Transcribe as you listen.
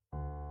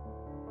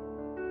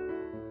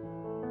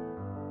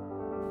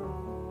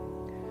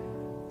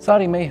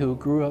Sodimejo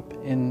grew up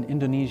in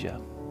Indonesia,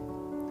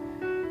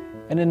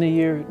 and in the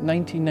year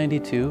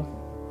 1992,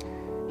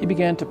 he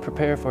began to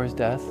prepare for his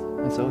death,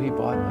 and so he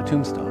bought a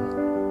tombstone.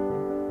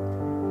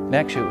 And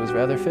actually, it was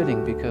rather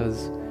fitting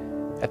because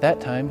at that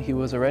time, he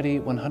was already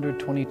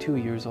 122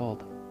 years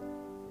old.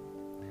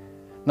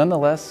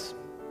 Nonetheless,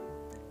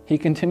 he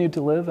continued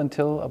to live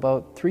until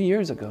about 3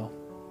 years ago.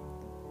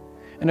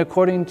 And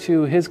according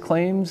to his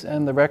claims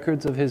and the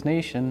records of his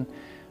nation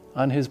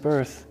on his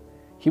birth,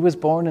 he was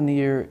born in the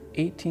year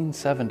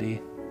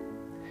 1870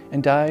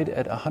 and died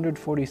at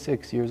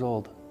 146 years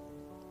old.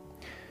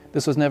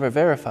 This was never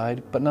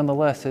verified, but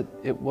nonetheless,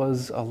 it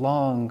was a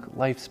long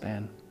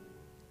lifespan.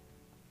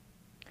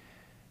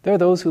 There are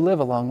those who live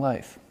a long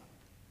life.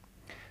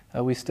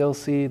 We still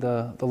see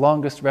the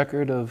longest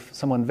record of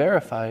someone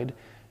verified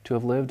to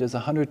have lived is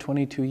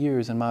 122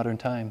 years in modern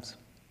times.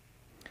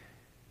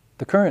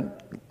 The current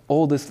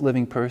oldest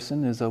living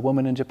person is a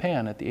woman in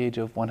Japan at the age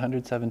of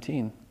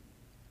 117.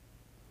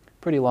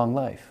 Pretty long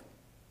life.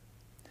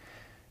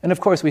 And of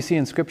course, we see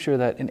in Scripture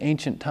that in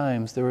ancient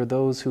times there were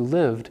those who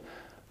lived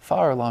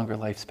far longer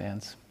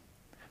lifespans.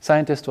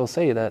 Scientists will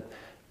say that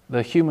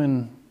the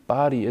human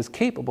body is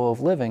capable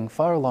of living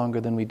far longer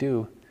than we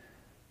do.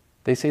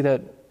 They say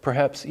that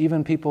perhaps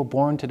even people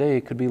born today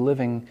could be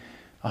living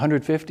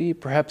 150,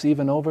 perhaps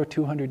even over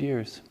 200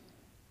 years.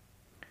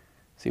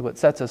 See, what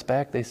sets us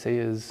back, they say,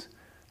 is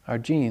our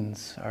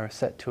genes are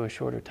set to a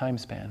shorter time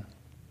span.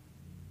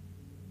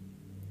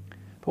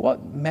 But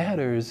what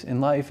matters in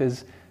life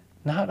is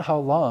not how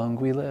long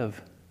we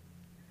live.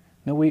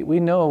 No, we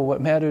know what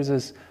matters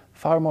is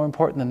far more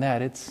important than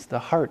that. It's the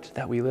heart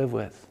that we live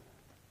with.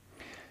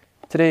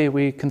 Today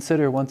we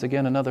consider once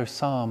again another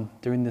psalm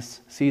during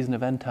this season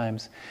of end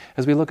times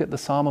as we look at the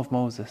Psalm of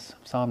Moses,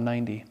 Psalm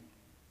 90.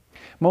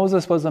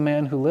 Moses was a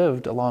man who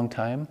lived a long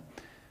time,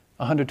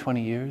 120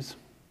 years,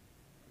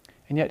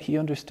 and yet he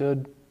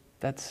understood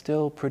that's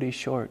still pretty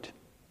short.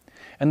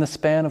 And the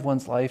span of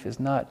one's life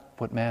is not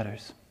what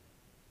matters.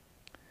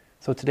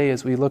 So today,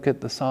 as we look at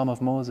the Psalm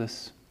of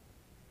Moses,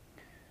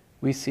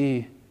 we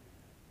see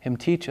him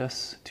teach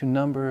us to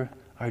number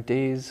our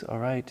days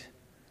aright,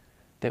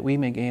 that we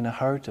may gain a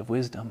heart of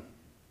wisdom.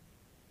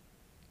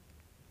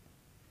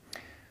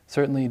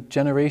 Certainly,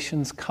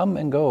 generations come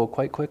and go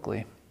quite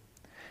quickly.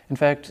 In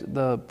fact,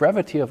 the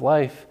brevity of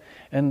life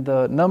and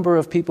the number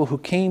of people who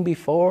came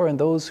before and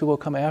those who will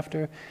come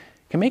after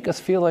can make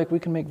us feel like we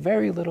can make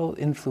very little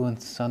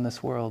influence on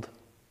this world.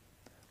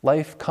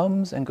 Life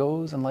comes and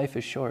goes, and life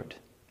is short.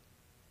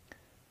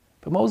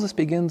 But Moses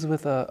begins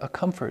with a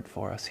comfort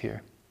for us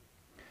here,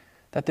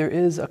 that there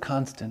is a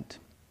constant.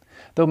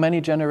 Though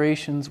many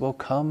generations will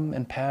come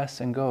and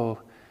pass and go,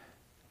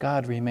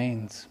 God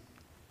remains.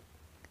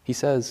 He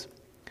says,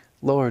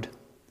 "Lord,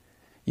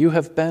 you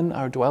have been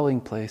our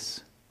dwelling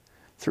place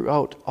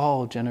throughout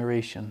all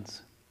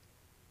generations."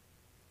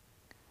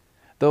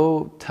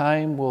 Though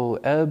time will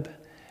ebb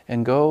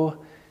and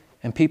go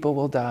and people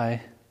will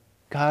die,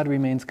 God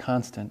remains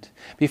constant.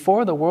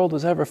 Before the world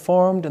was ever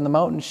formed and the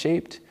mountains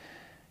shaped,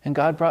 and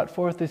God brought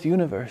forth this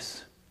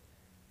universe,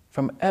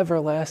 from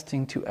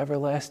everlasting to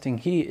everlasting,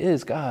 He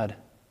is God.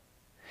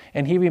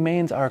 And He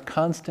remains our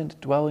constant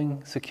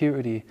dwelling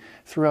security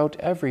throughout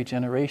every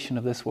generation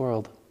of this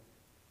world.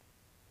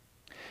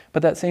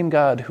 But that same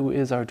God who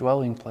is our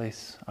dwelling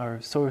place, our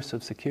source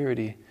of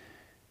security,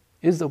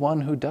 is the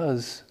one who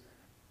does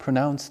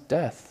pronounce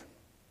death.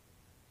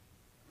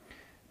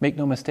 Make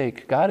no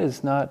mistake, God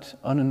is not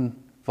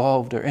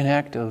uninvolved or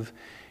inactive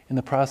in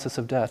the process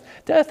of death.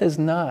 Death is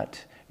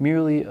not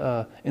merely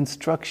an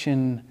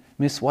instruction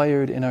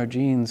miswired in our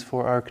genes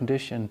for our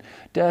condition.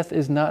 Death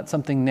is not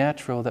something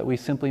natural that we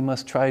simply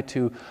must try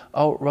to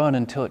outrun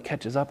until it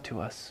catches up to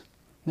us.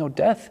 No,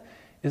 death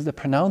is the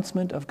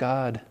pronouncement of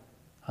God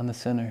on the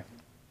sinner.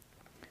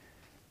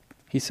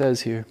 He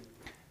says here,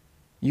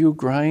 "You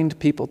grind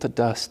people to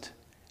dust,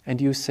 and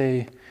you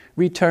say,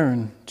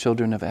 'Return,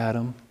 children of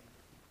Adam.'"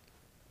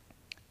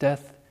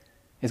 Death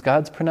is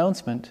God's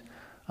pronouncement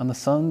on the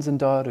sons and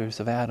daughters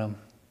of Adam.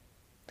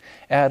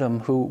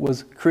 Adam, who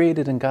was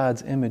created in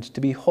God's image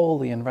to be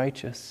holy and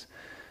righteous,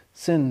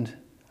 sinned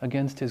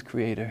against his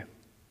Creator.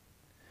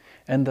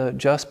 And the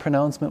just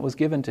pronouncement was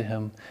given to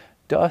him,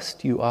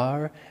 "Dust you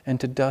are, and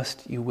to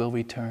dust you will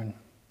return."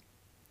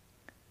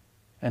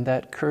 And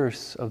that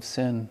curse of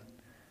sin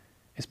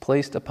is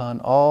placed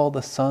upon all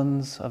the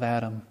sons of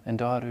Adam and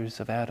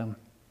daughters of Adam,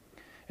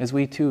 as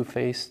we too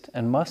faced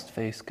and must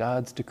face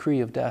God's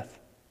decree of death.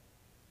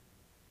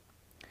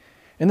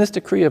 In this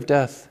decree of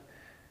death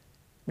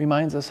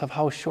reminds us of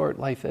how short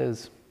life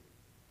is.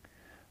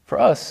 For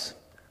us,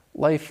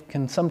 life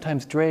can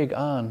sometimes drag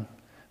on,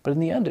 but in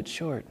the end it's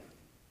short.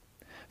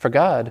 For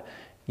God,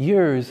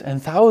 years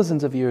and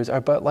thousands of years are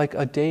but like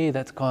a day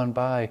that's gone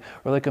by,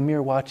 or like a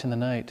mere watch in the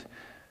night.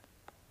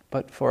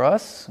 But for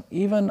us,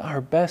 even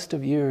our best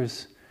of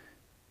years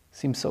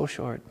seem so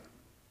short.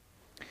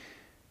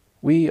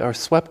 We are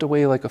swept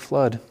away like a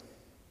flood,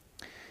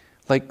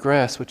 like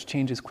grass which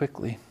changes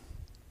quickly.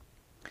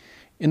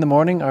 In the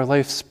morning, our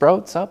life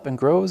sprouts up and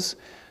grows,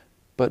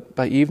 but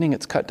by evening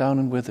it's cut down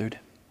and withered.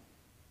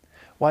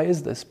 Why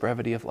is this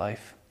brevity of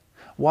life?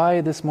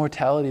 Why this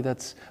mortality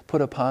that's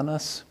put upon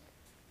us?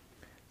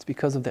 It's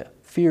because of the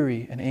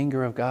fury and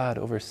anger of God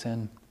over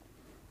sin.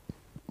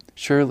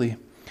 Surely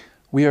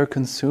we are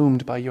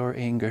consumed by your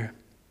anger,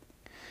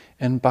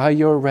 and by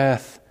your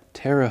wrath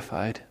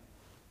terrified.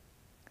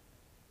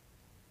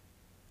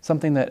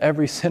 Something that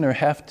every sinner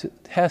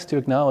has to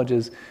acknowledge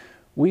is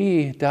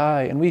we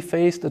die and we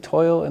face the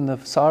toil and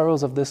the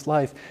sorrows of this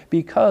life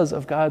because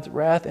of God's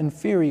wrath and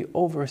fury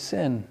over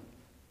sin.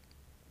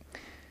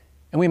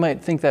 And we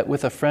might think that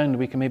with a friend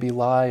we can maybe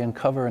lie and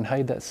cover and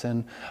hide that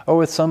sin. Or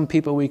with some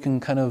people we can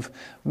kind of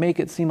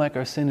make it seem like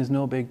our sin is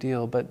no big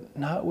deal, but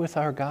not with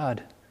our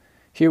God.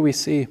 Here we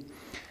see,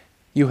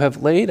 you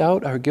have laid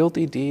out our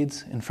guilty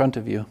deeds in front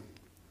of you.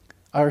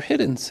 Our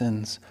hidden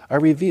sins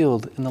are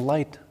revealed in the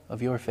light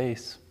of your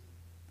face.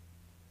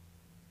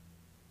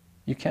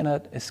 You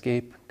cannot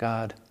escape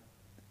God.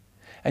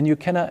 And you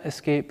cannot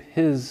escape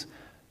his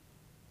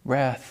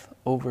wrath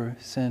over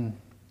sin.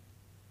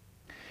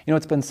 You know,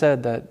 it's been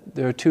said that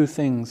there are two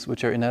things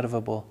which are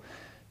inevitable,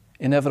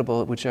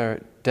 which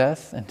are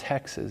death and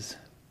taxes.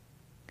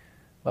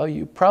 Well,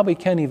 you probably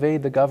can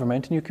evade the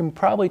government and you can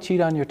probably cheat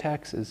on your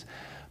taxes,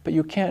 but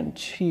you can't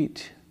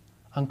cheat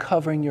on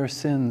covering your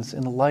sins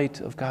in the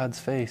light of God's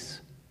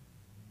face.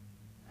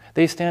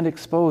 They stand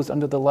exposed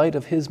under the light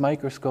of his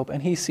microscope,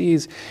 and he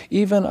sees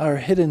even our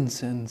hidden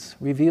sins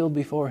revealed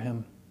before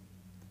him.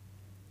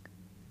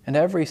 And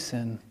every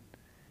sin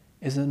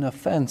is an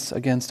offense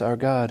against our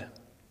God.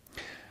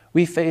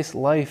 We face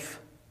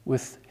life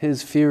with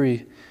his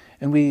fury,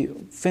 and we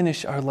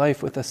finish our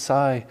life with a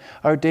sigh.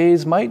 Our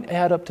days might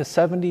add up to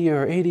 70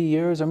 or 80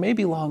 years, or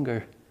maybe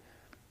longer.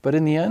 But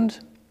in the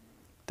end,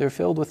 they're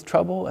filled with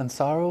trouble and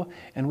sorrow,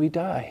 and we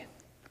die.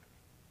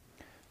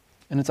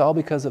 And it's all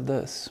because of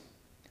this,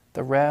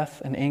 the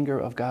wrath and anger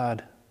of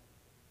God.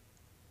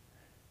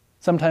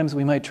 Sometimes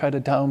we might try to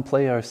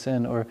downplay our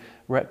sin or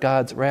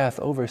God's wrath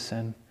over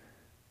sin.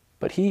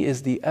 But he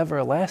is the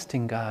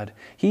everlasting God.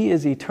 He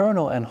is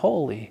eternal and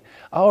holy.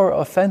 Our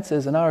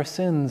offenses and our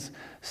sins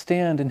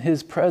stand in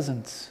his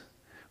presence,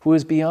 who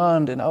is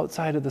beyond and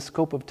outside of the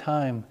scope of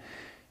time.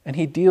 And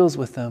he deals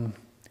with them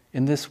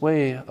in this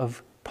way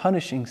of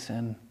punishing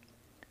sin.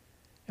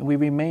 And we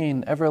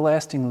remain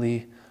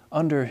everlastingly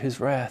under his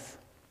wrath.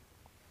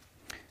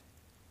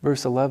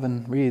 Verse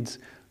 11 reads,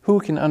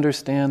 "Who can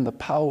understand the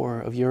power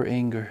of your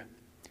anger?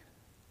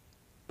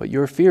 But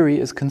your fury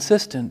is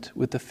consistent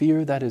with the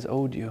fear that is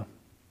owed you."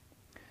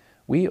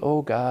 We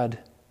owe God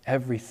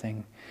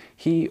everything.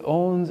 He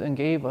owns and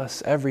gave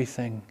us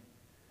everything.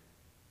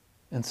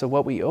 And so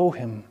what we owe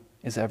him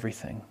is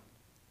everything.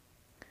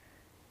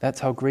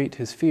 That's how great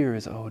his fear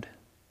is owed.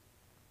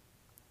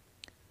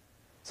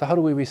 So how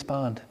do we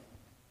respond?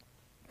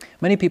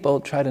 Many people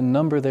try to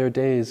number their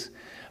days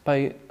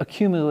by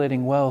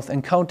accumulating wealth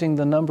and counting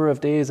the number of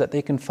days that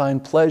they can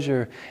find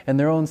pleasure and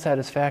their own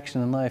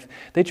satisfaction in life.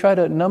 They try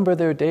to number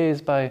their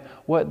days by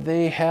what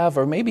they have,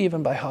 or maybe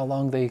even by how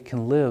long they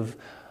can live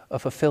a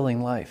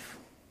fulfilling life.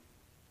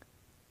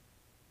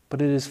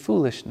 But it is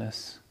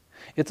foolishness.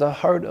 It's a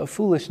heart of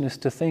foolishness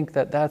to think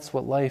that that's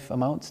what life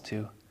amounts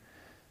to.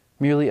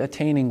 Merely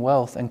attaining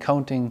wealth and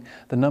counting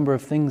the number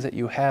of things that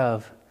you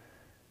have.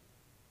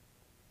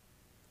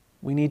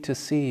 We need to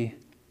see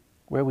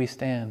where we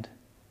stand.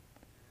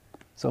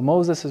 So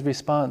Moses'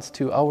 response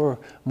to our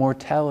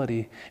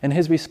mortality and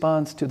his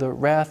response to the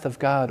wrath of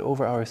God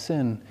over our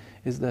sin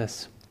is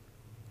this: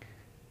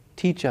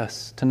 teach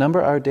us to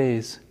number our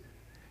days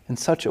in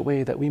such a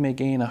way that we may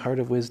gain a heart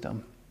of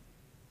wisdom.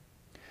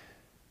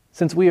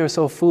 Since we are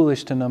so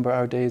foolish to number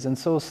our days and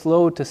so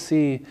slow to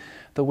see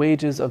the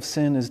wages of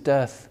sin is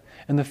death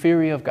and the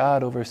fury of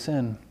God over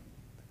sin,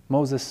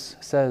 Moses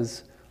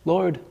says,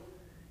 Lord,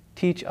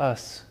 teach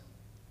us.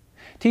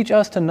 Teach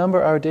us to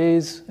number our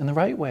days in the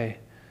right way,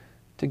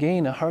 to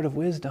gain a heart of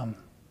wisdom.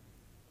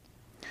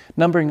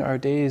 Numbering our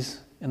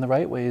days in the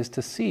right way is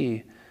to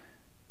see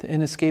the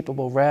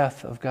inescapable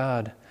wrath of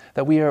God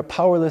that we are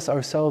powerless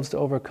ourselves to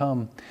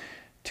overcome.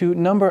 To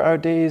number our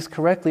days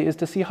correctly is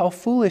to see how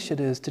foolish it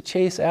is to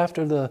chase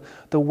after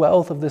the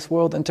wealth of this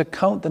world and to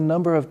count the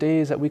number of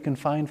days that we can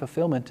find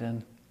fulfillment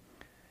in,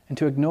 and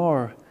to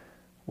ignore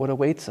what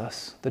awaits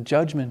us, the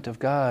judgment of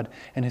God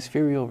and his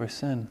fury over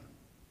sin.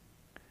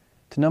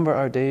 To number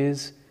our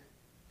days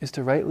is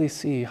to rightly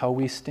see how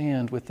we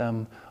stand with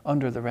them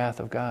under the wrath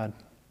of God.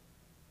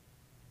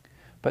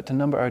 But to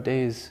number our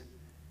days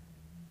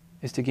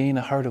is to gain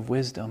a heart of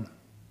wisdom.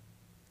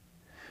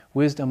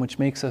 Wisdom which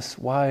makes us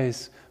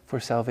wise for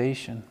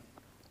salvation.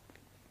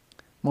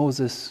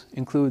 Moses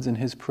includes in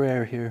his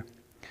prayer here,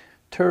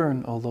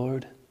 turn, O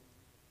Lord.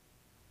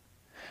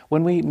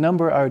 When we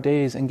number our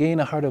days and gain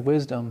a heart of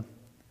wisdom,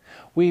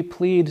 we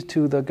plead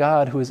to the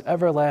God who is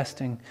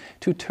everlasting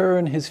to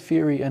turn his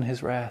fury and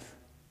his wrath.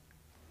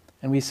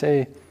 And we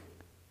say,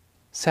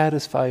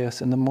 satisfy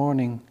us in the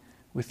morning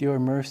with your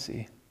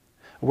mercy,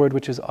 a word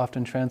which is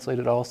often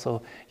translated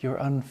also, your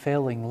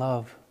unfailing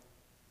love.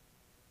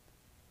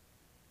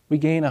 We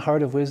gain a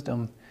heart of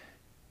wisdom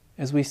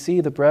as we see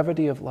the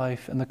brevity of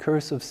life and the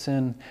curse of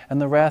sin and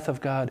the wrath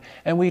of God,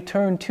 and we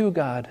turn to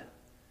God,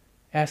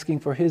 asking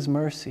for His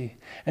mercy,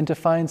 and to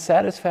find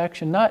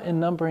satisfaction not in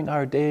numbering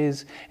our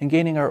days and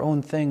gaining our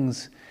own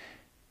things,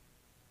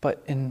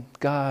 but in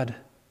God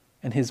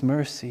and His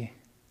mercy,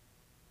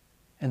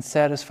 and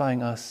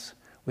satisfying us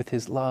with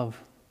His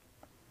love.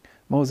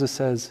 Moses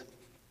says,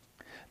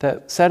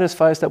 that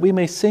satisfies that we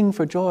may sing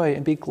for joy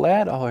and be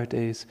glad all our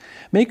days.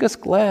 Make us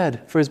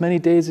glad for as many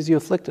days as you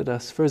afflicted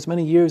us, for as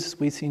many years as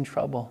we've seen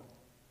trouble.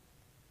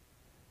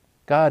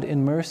 God,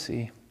 in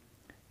mercy,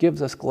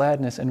 gives us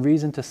gladness and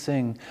reason to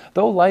sing.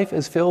 Though life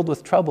is filled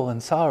with trouble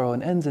and sorrow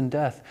and ends in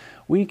death,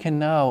 we can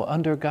now,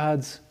 under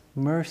God's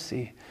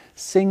mercy,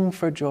 sing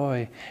for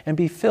joy and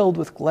be filled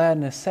with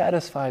gladness,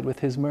 satisfied with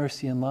His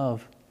mercy and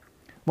love.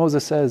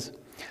 Moses says,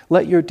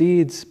 "Let your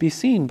deeds be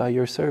seen by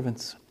your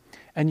servants,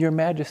 and your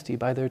majesty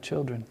by their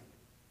children."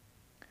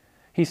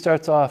 He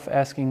starts off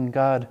asking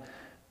God,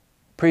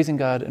 praising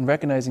God and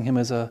recognizing Him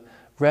as a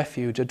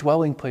refuge, a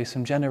dwelling place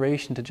from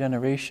generation to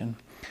generation.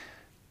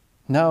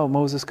 Now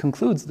Moses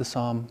concludes the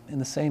psalm in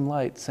the same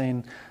light,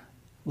 saying,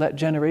 "Let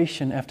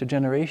generation after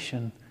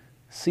generation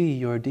see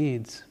your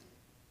deeds."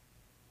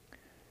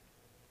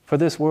 For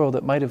this world,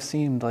 it might have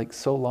seemed like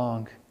so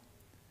long,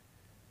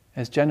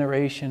 as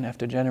generation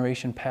after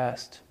generation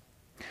passed,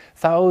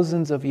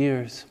 thousands of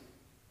years.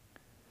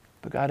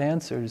 But God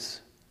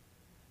answers,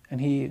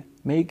 and He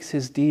makes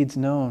His deeds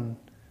known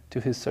to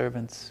His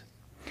servants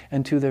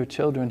and to their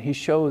children. He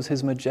shows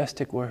His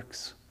majestic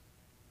works.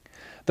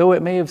 Though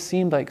it may have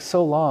seemed like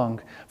so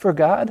long, for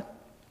God,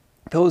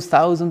 those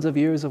thousands of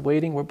years of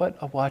waiting were but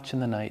a watch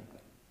in the night.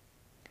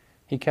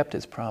 He kept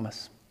His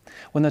promise.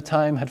 When the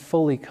time had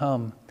fully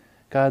come,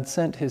 God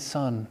sent His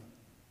Son.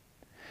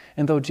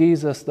 And though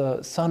Jesus,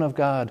 the Son of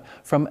God,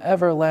 from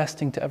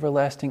everlasting to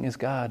everlasting is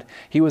God,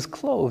 He was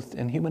clothed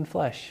in human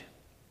flesh.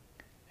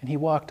 And He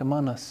walked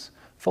among us,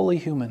 fully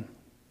human.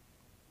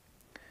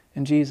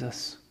 And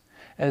Jesus,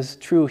 as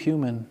true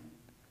human,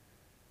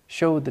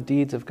 showed the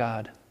deeds of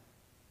God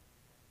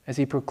as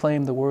He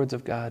proclaimed the words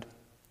of God.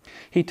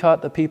 He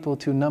taught the people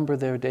to number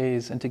their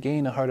days and to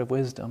gain a heart of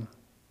wisdom.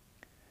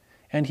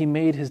 And He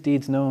made His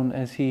deeds known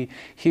as He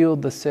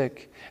healed the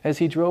sick, as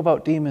He drove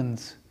out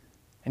demons,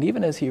 and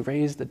even as He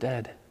raised the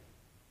dead.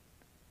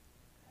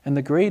 And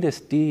the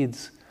greatest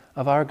deeds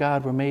of our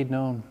God were made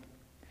known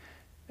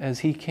as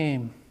He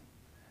came,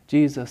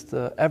 Jesus,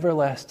 the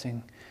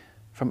everlasting,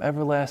 from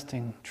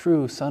everlasting,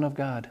 true Son of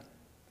God,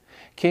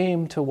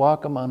 came to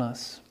walk among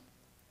us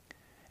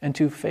and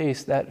to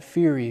face that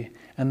fury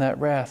and that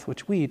wrath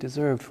which we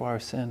deserved for our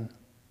sin.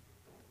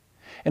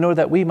 In order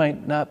that we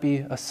might not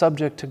be a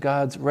subject to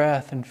God's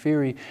wrath and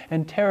fury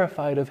and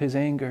terrified of His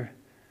anger,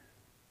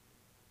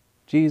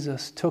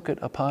 Jesus took it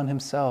upon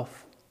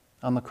Himself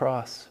on the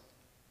cross.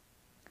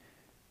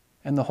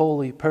 And the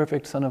holy,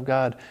 perfect Son of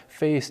God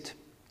faced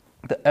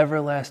the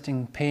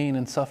everlasting pain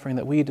and suffering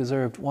that we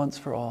deserved once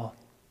for all.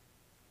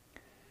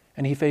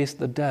 And He faced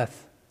the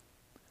death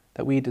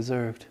that we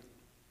deserved.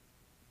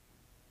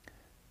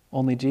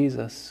 Only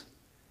Jesus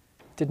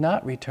did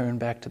not return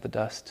back to the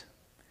dust.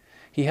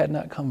 He had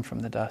not come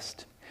from the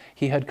dust.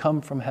 He had come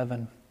from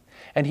heaven.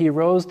 And He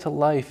rose to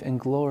life in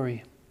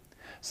glory,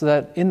 so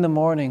that in the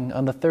morning,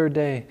 on the third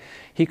day,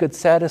 He could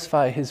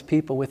satisfy His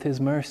people with His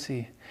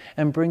mercy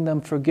and bring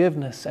them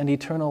forgiveness and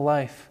eternal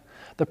life,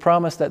 the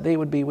promise that they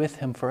would be with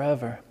Him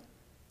forever,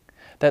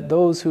 that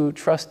those who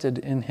trusted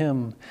in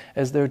Him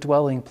as their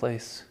dwelling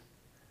place,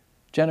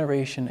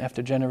 generation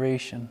after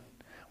generation,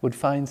 would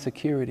find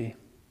security,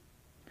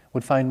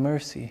 would find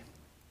mercy.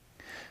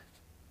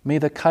 May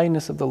the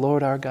kindness of the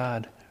Lord our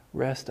God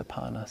rest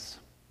upon us.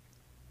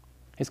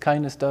 His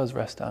kindness does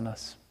rest on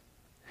us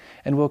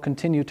and will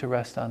continue to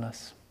rest on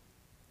us.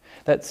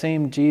 That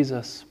same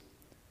Jesus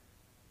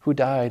who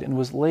died and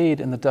was laid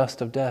in the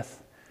dust of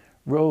death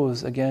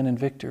rose again in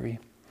victory.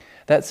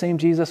 That same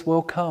Jesus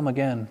will come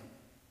again,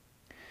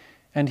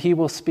 and He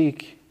will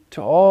speak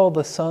to all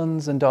the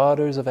sons and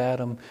daughters of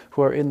Adam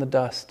who are in the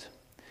dust.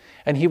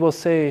 And He will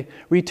say,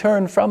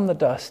 "Return from the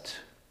dust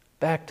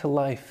back to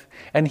life,"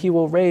 and He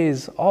will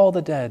raise all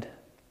the dead.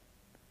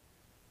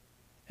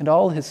 And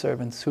all His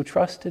servants who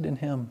trusted in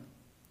Him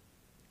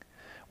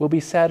will be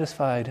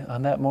satisfied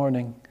on that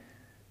morning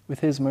with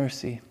His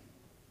mercy.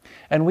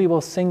 And we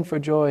will sing for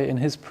joy in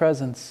His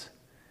presence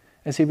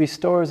as He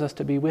restores us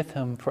to be with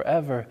Him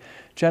forever,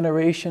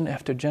 generation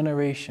after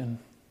generation,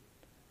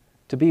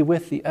 to be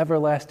with the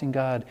everlasting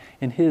God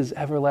in His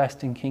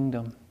everlasting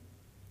kingdom.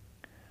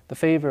 The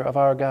favor of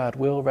our God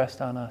will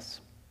rest on us.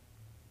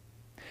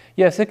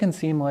 Yes, it can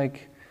seem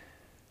like,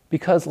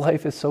 because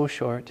life is so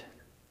short,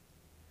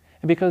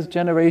 and because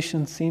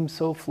generations seem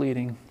so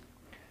fleeting,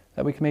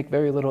 that we can make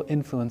very little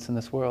influence in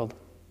this world.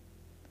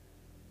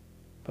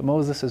 But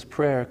Moses'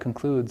 prayer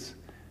concludes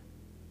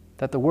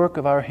that the work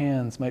of our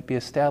hands might be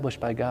established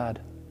by God.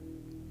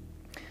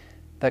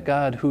 That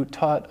God, who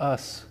taught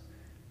us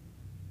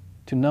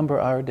to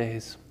number our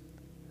days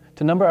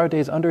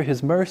under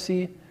His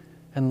mercy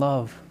and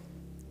love,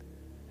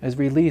 as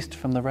released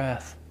from the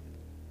wrath,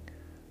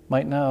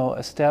 might now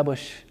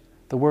establish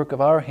the work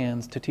of our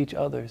hands to teach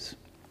others.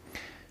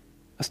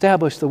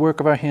 Establish the work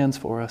of our hands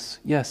for us.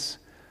 Yes,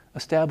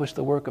 establish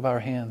the work of our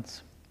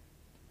hands.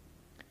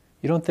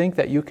 You don't think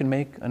that you can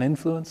make an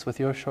influence with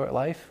your short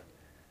life?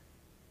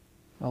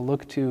 Well,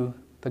 look to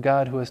the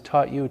God who has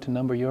taught you to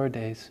number your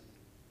days.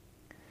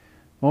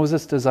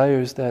 Moses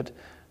desires that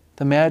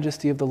the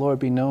majesty of the Lord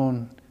be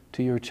known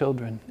to your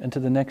children and to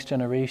the next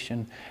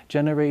generation,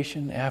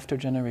 generation after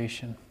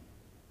generation.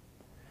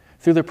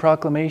 Through the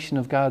proclamation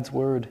of God's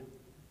word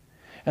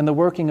and the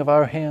working of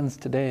our hands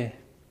today,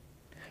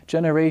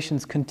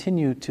 generations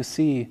continue to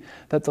see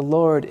that the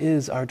Lord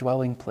is our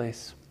dwelling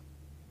place.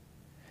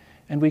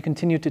 And we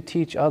continue to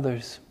teach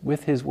others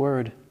with His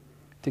word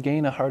to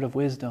gain a heart of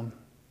wisdom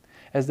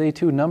as they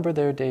too number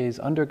their days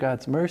under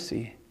God's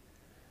mercy,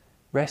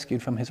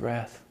 rescued from His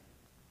wrath.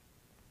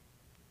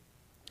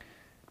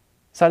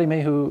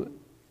 Sodimejo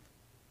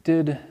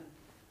did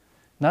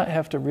not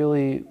have to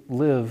really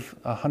live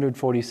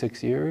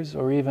 146 years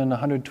or even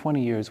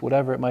 120 years,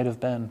 whatever it might have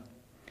been.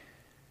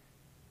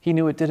 He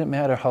knew it didn't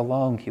matter how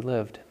long he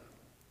lived.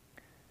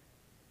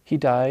 He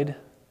died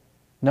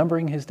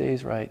numbering his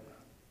days right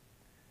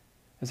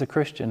as a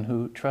Christian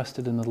who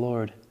trusted in the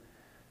Lord,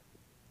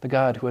 the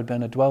God who had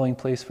been a dwelling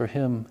place for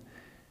him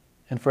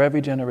and for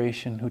every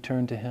generation who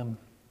turned to Him.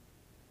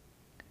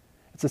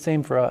 It's the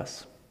same for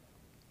us.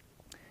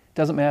 It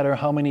doesn't matter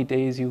how many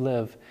days you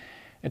live.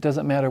 It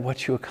doesn't matter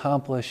what you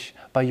accomplish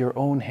by your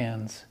own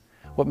hands.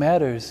 What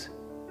matters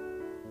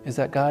is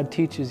that God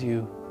teaches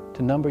you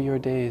to number your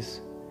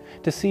days,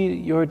 to see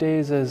your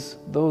days as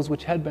those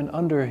which had been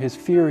under His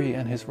fury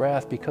and His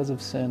wrath because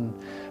of sin,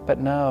 but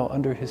now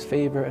under His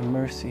favor and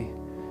mercy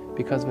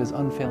because of His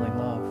unfailing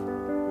love.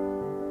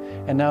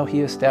 And now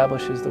He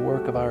establishes the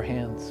work of our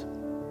hands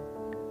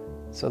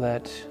so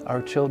that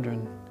our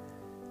children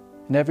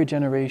in every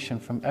generation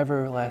from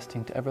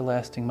everlasting to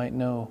everlasting might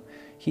know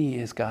He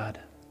is God.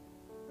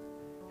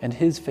 And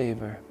His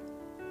favor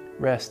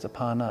rests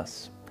upon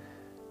us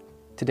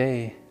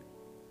today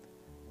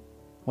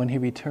when He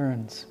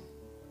returns,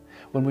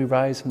 when we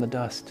rise from the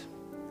dust,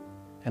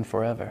 and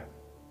forever.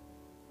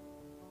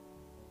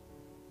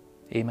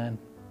 Amen.